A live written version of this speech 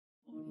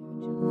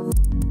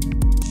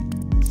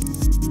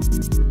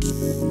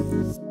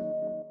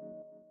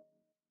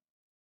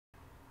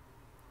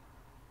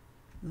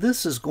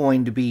This is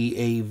going to be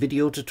a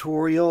video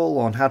tutorial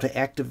on how to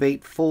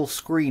activate full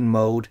screen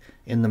mode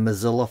in the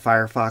Mozilla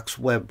Firefox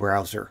web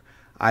browser.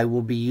 I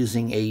will be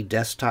using a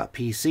desktop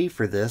PC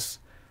for this.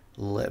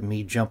 Let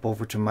me jump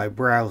over to my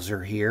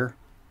browser here.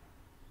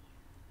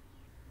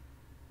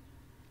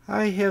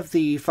 I have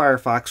the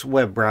Firefox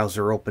web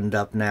browser opened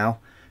up now.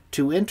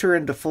 To enter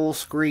into full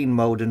screen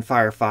mode in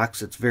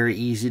Firefox, it's very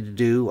easy to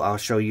do. I'll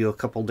show you a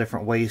couple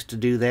different ways to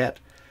do that.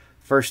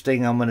 First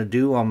thing I'm going to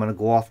do, I'm going to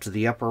go off to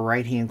the upper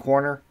right hand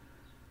corner,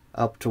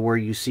 up to where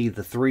you see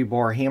the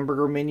 3-bar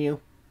hamburger menu.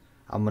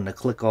 I'm going to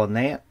click on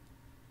that.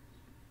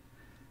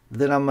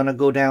 Then I'm going to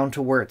go down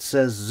to where it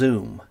says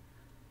zoom.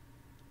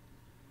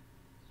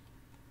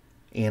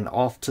 And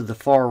off to the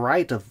far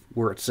right of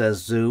where it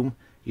says zoom,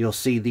 you'll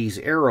see these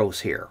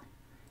arrows here.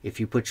 If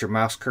you put your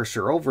mouse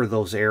cursor over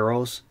those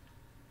arrows,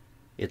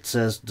 it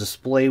says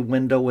display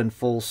window in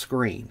full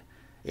screen.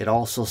 It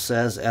also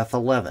says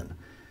F11.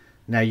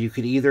 Now you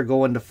could either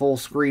go into full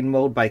screen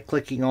mode by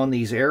clicking on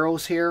these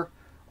arrows here,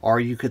 or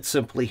you could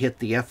simply hit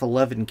the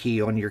F11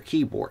 key on your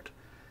keyboard.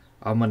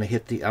 I'm going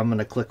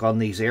to click on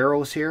these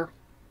arrows here.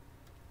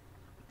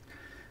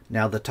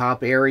 Now the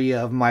top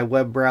area of my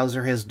web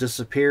browser has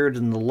disappeared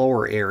and the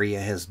lower area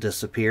has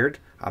disappeared.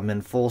 I'm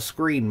in full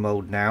screen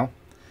mode now.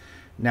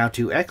 Now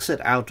to exit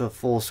out of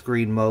full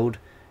screen mode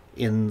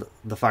in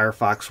the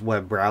Firefox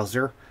web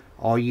browser,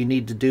 all you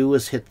need to do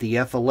is hit the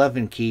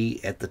F11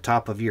 key at the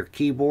top of your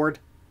keyboard,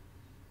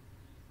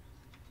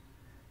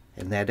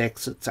 and that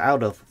exits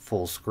out of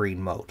full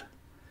screen mode.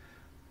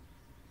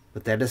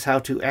 But that is how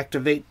to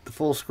activate the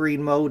full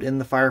screen mode in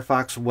the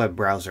Firefox web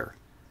browser.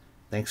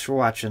 Thanks for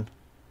watching.